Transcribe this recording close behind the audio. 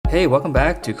Hey, welcome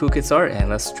back to Cool Kids Art, and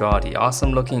let's draw the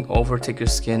awesome looking Overtaker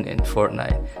skin in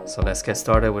Fortnite. So let's get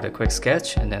started with a quick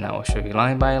sketch, and then I will show you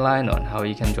line by line on how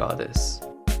you can draw this.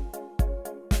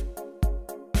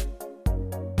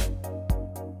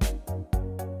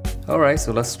 Alright,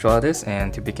 so let's draw this,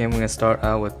 and to begin we're going to start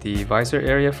out with the visor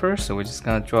area first. So we're just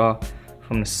going to draw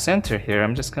from the center here.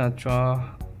 I'm just going to draw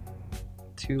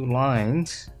two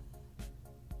lines.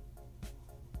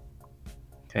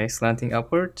 Okay, slanting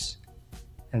upwards.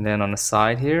 And then on the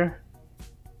side here,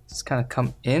 just kind of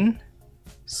come in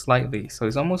slightly. So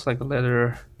it's almost like a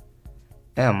letter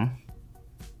M.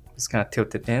 Just kind of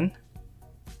tilt it in.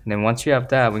 And then once you have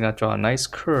that, we're going to draw a nice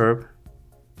curve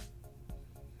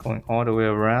going all the way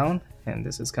around. And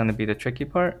this is going to be the tricky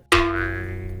part.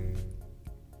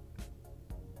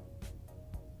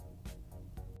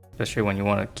 Especially when you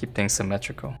want to keep things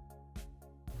symmetrical.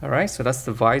 Alright, so that's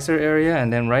the visor area.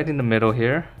 And then right in the middle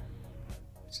here,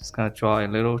 just gonna draw a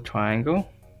little triangle,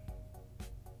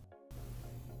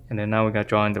 and then now we gotta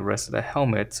draw in the rest of the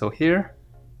helmet. So here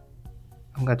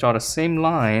I'm gonna draw the same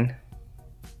line,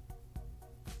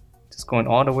 just going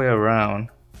all the way around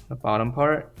the bottom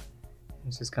part.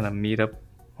 It's just gonna meet up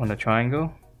on the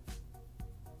triangle.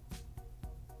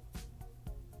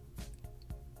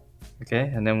 Okay,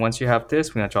 and then once you have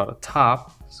this, we're gonna draw the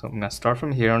top. So I'm gonna start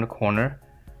from here on the corner.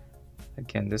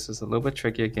 Again, this is a little bit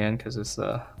tricky again because it's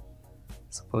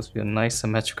supposed to be a nice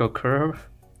symmetrical curve.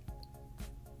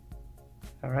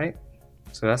 Alright,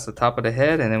 so that's the top of the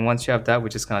head, and then once you have that, we're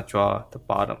just gonna draw the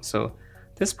bottom. So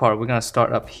this part we're gonna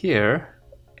start up here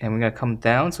and we're gonna come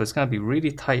down, so it's gonna be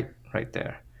really tight right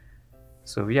there.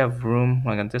 So we have room,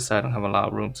 like on this side I don't have a lot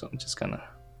of room, so I'm just gonna,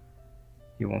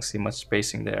 you won't see much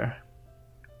spacing there.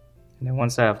 And then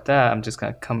once I have that, I'm just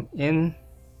gonna come in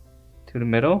to the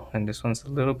middle, and this one's a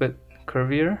little bit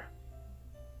curvier.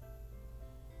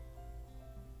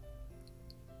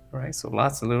 Alright, so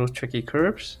lots of little tricky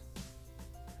curves.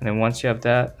 And then once you have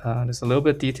that, there's a little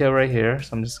bit of detail right here. So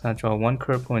I'm just going to draw one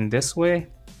curve going this way.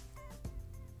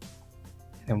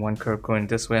 And one curve going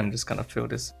this way. I'm just going to fill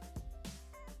this.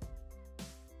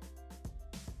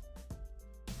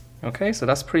 Okay, so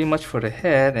that's pretty much for the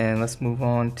head. And let's move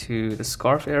on to the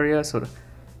scarf area. So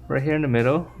right here in the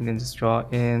middle, you can just draw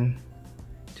in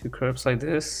two curves like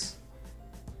this.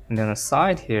 And then on the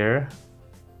side here,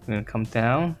 we're going to come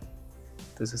down.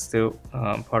 This is still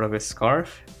part of his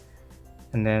scarf,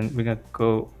 and then we're gonna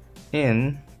go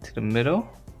in to the middle,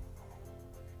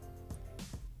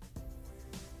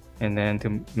 and then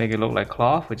to make it look like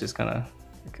cloth, we're just gonna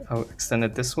extend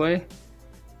it this way.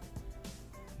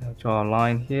 I'll draw a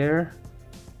line here,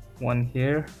 one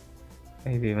here,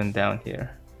 maybe even down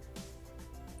here.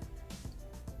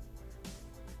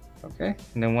 Okay,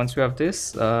 and then once we have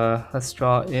this, let's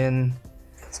draw in.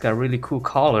 It's got a really cool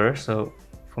collar, so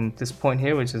from this point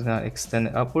here, we're just gonna extend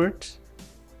it upwards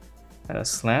at a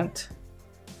slant,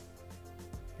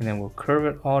 and then we'll curve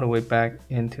it all the way back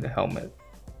into the helmet.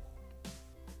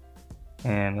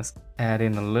 And let's add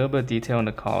in a little bit of detail in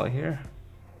the collar here.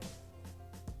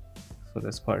 So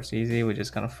this part's easy, we're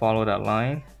just gonna follow that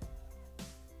line.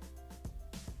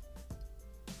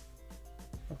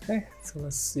 Okay, so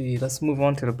let's see, let's move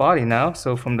on to the body now.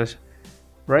 So from the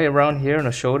right around here on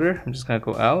the shoulder, I'm just gonna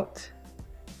go out.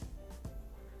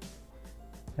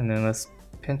 And then let's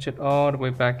pinch it all the way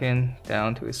back in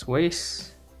down to his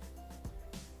waist.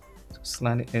 So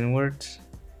slant it inwards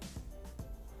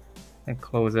and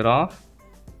close it off.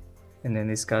 And then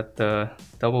he's got the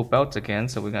double belt again,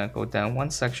 so we're gonna go down one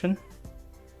section.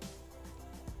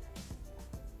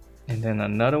 And then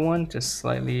another one, just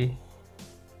slightly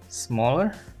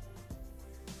smaller.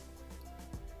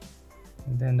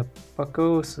 And then the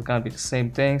buckle is gonna be the same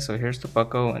thing. So here's the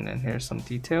buckle, and then here's some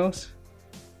details.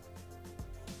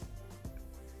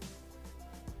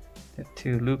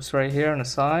 Two loops right here on the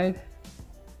side,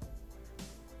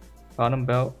 bottom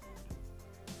belt,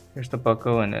 here's the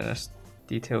buckle, and then there's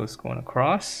details going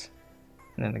across,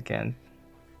 and then again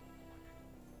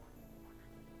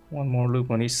one more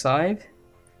loop on each side.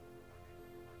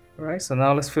 Alright, so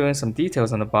now let's fill in some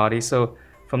details on the body. So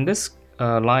from this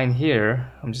line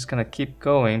here, I'm just gonna keep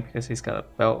going because he's got a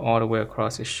belt all the way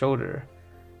across his shoulder,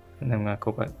 and then I'm gonna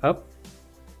go back up.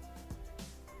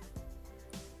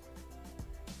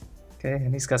 Okay,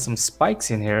 and he's got some spikes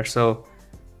in here. So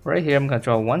right here, I'm gonna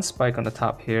draw one spike on the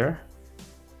top here.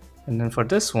 And then for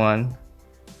this one,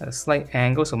 at a slight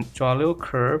angle, so draw a little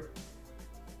curve,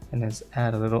 and then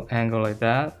add a little angle like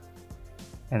that.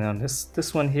 And on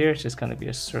this one here, it's just gonna be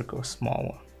a circle,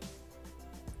 small one.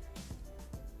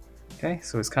 Okay,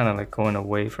 so it's kind of like going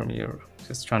away from you,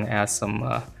 just trying to add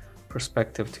some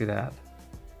perspective to that.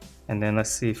 And then let's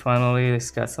see, finally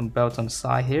it's got some belt on the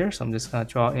side here, so I'm just gonna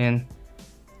draw in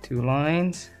 2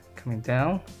 lines coming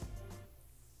down.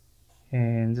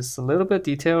 And just a little bit of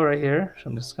detail right here, so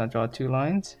I'm just gonna draw 2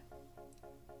 lines.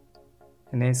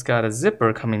 And then it's got a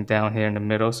zipper coming down here in the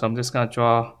middle, so I'm just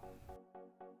gonna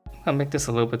I'll make this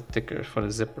a little bit thicker for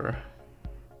the zipper.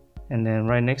 And then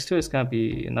right next to it, it's gonna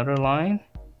be another line.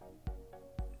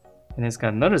 And it's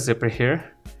got another zipper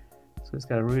here. So it's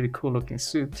got a really cool looking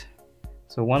suit.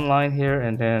 So 1 line here,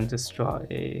 and then just draw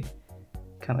a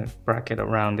kind of bracket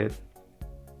around it.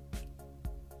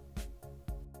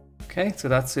 Okay, so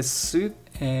that's his suit,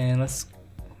 and let's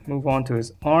move on to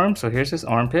his arm. So here's his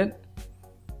armpit.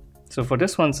 So for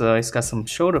this one, it's got some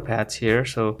shoulder pads here.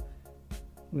 So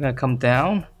we're gonna come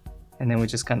down, and then we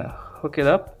just kind of hook it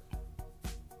up.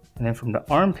 And then from the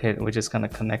armpit, we're just gonna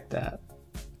connect that.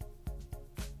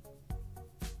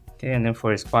 Okay, and then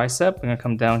for his bicep, we're gonna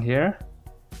come down here,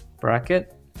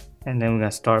 bracket, and then we're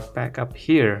gonna start back up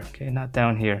here. Okay, not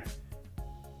down here.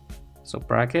 So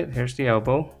bracket, here's the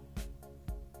elbow.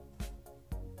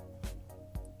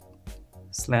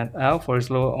 Slant out for his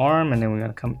lower arm, and then we're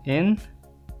gonna come in.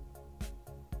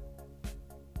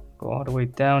 Go all the way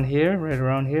down here, right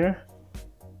around here.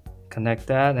 Connect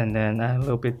that, and then add a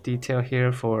little bit detail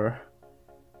here for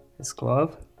his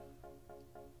glove.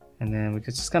 And then we're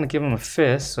just gonna give him a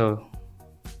fist, so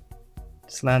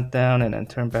slant down and then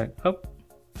turn back up.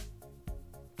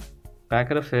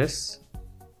 Back of the fist.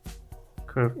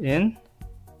 Curve in.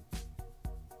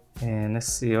 And let's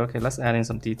see, okay, let's add in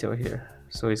some detail here.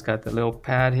 So he's got the little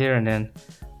pad here and then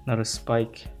another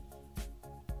spike.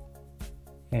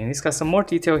 And he's got some more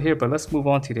detail here, but let's move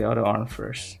on to the other arm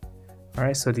first.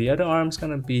 Alright, so the other arm is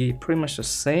gonna be pretty much the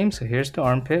same. So here's the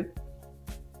armpit.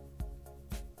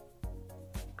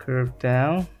 Curve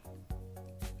down.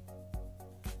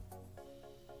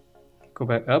 Go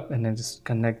back up and then just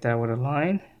connect that with a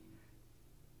line.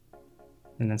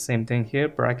 And then same thing here,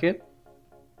 bracket.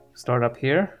 Start up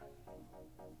here.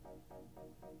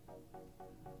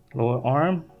 Lower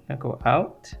arm, and go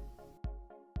out.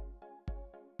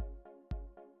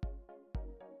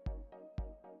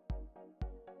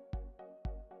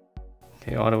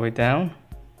 Okay, all the way down.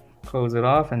 Close it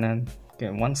off and then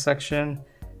get 1 section.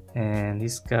 And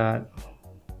he's got,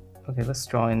 okay, let's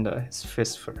draw in his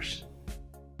fist first.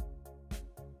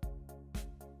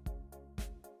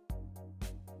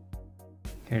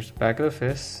 Here's the back of the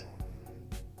fist.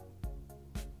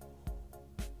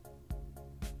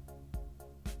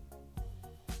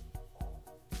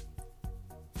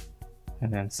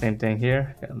 And then same thing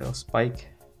here, got a little spike.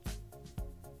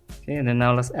 Okay, and then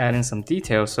now let's add in some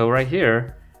detail. So right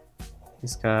here,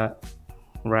 he's got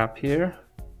wrap here,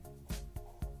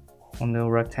 1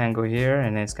 little rectangle here,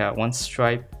 and then it's got 1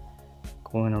 stripe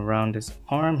going around this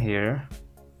arm here.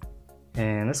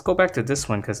 And let's go back to this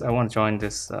one because I want to join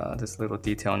this this little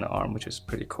detail on the arm, which is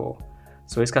pretty cool.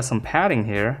 So it's got some padding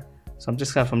here. So I'm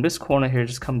just gonna, from this corner here,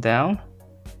 just come down.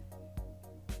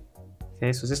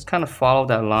 Okay, so just kind of follow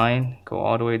that line, go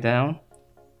all the way down.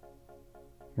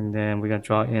 And then we're gonna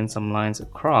draw in some lines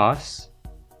across.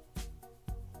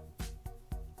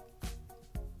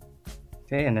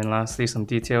 Okay, and then lastly some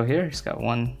detail here. He's got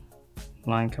 1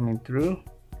 line coming through.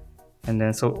 And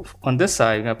then so on this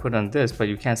side, you're gonna put on this, but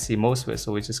you can't see most of it.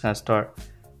 So we're just gonna start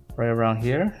right around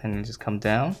here and then just come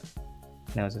down.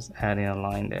 Now just adding a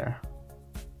line there.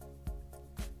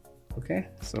 Okay,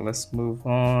 so let's move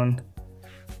on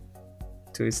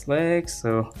to his legs.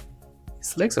 So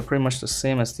his legs are pretty much the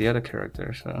same as the other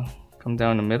character. So come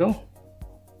down the middle.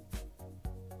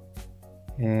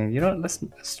 And you know what, let's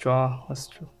make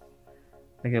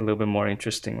it a little bit more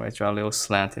interesting, right? Draw a little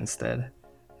slant instead.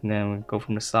 And then we go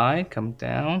from the side, come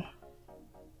down.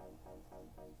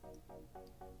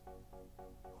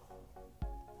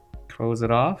 Close it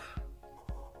off.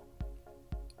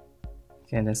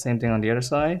 Okay, and then same thing on the other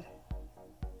side.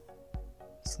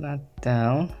 Slant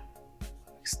down.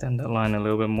 Extend that line a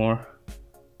little bit more.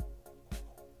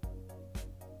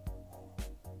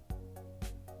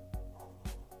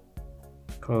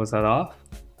 Close that off.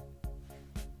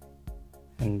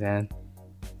 And then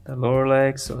the lower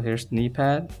leg, so here's the knee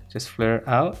pad, just flare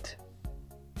out,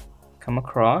 come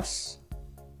across,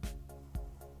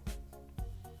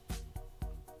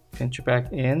 pinch it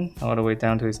back in all the way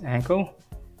down to his ankle,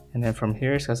 and then from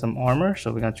here it's got some armor,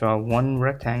 so we're gonna draw 1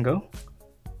 rectangle,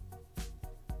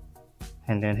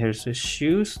 and then here's his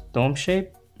shoes, dome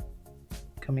shape,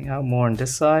 coming out more on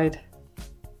this side.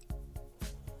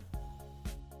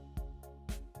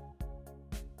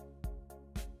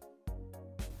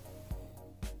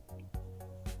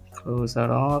 Close that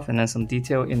off, and then some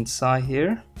detail inside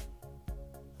here.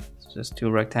 So just 2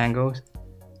 rectangles.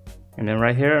 And then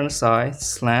right here on the side,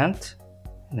 slant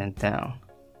and then down.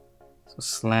 So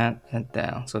slant and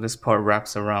down. So this part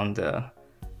wraps around the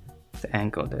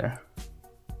ankle there.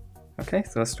 Okay,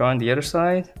 so let's draw on the other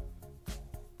side.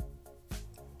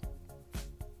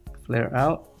 Flare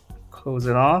out, close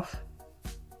it off.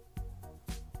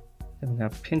 And we're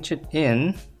gonna pinch it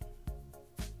in.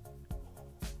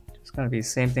 It's gonna be the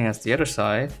same thing as the other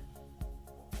side.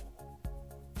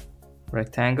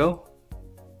 Rectangle.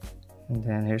 And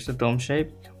then here's the dome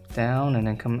shape. Down and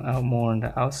then come out more on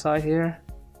the outside here.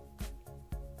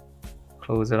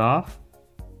 Close it off.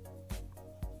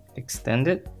 Extend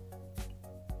it.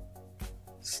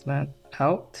 Slant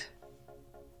out.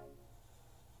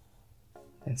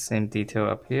 And same detail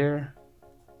up here.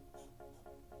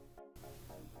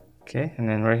 Okay, and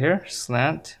then right here,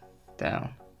 slant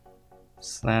down.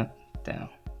 Slant down.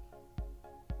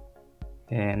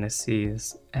 And let's see,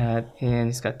 let's add in,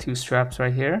 he's got 2 straps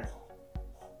right here.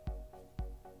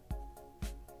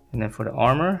 And then for the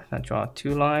armor, I draw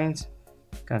 2 lines.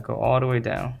 Gonna go all the way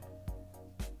down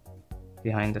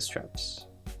behind the straps.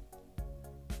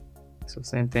 So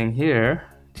same thing here,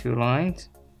 2 lines,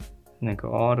 and then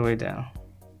go all the way down.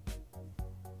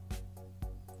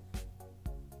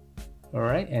 All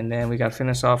right, and then we gotta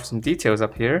finish off some details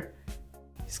up here.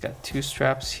 He's got 2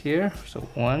 straps here, so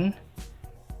 1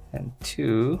 and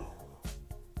 2.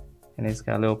 And he's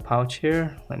got a little pouch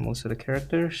here, like most of the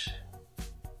characters.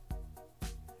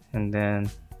 And then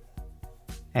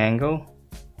angle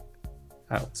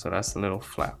out, so that's a little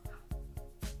flap.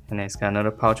 And then it's got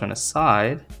another pouch on the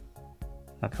side.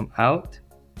 Now come out,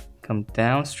 come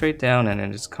down, straight down, and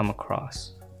then just come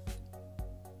across.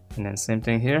 And then same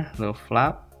thing here, little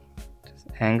flap, just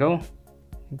angle,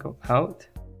 and go out.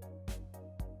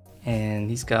 And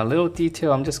he's got a little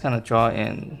detail. I'm just gonna draw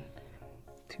in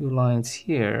 2 lines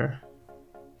here.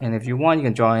 And if you want, you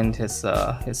can draw in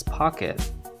his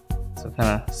pocket. So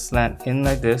kind of slant in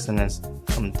like this and then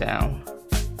come down.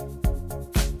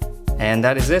 And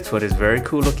that is it for this very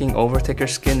cool looking Overtaker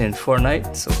skin in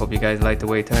Fortnite. So hope you guys like the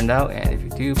way it turned out. And if you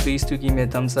do, please do give me a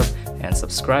thumbs up and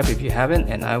subscribe if you haven't.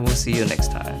 And I will see you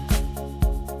next time.